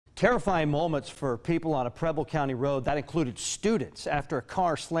Terrifying moments for people on a Preble County road. That included students after a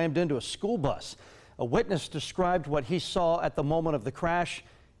car slammed into a school bus. A witness described what he saw at the moment of the crash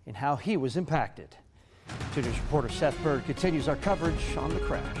and how he was impacted. 2 News reporter Seth Bird continues our coverage on the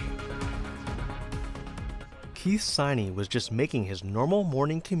crash. Keith Siney was just making his normal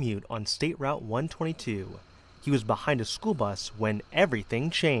morning commute on State Route 122. He was behind a school bus when everything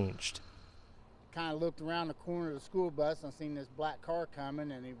changed. Kind of looked around the corner of the school bus and I seen this black car coming,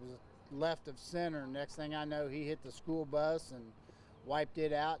 and he was left of center. Next thing I know, he hit the school bus and wiped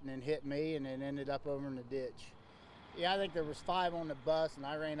it out and then hit me and then ended up over in the ditch. Yeah, I think there was 5 on the bus, and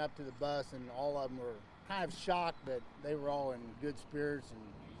I ran up to the bus and all of them were kind of shocked, but they were all in good spirits and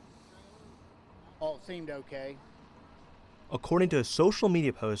all seemed okay. According to a social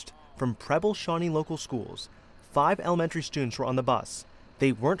media post from Preble County local schools, 5 elementary students were on the bus.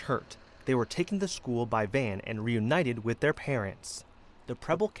 They weren't hurt. They were taken to school by van and reunited with their parents. The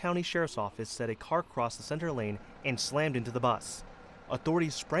Preble County Sheriff's Office said a car crossed the center lane and slammed into the bus.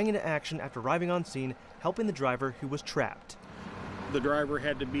 Authorities sprang into action after arriving on scene, helping the driver who was trapped. The driver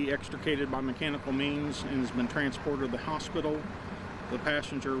had to be extricated by mechanical means and has been transported to the hospital. The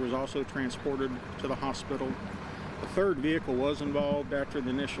passenger was also transported to the hospital. The 3rd vehicle was involved after the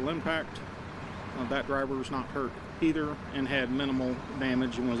initial impact. That driver was not hurt either and had minimal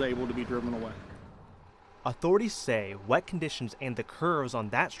damage and was able to be driven away. Authorities say wet conditions and the curves on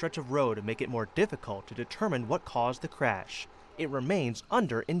that stretch of road make it more difficult to determine what caused the crash. It remains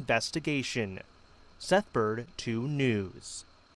under investigation. Seth Bird, 2 News.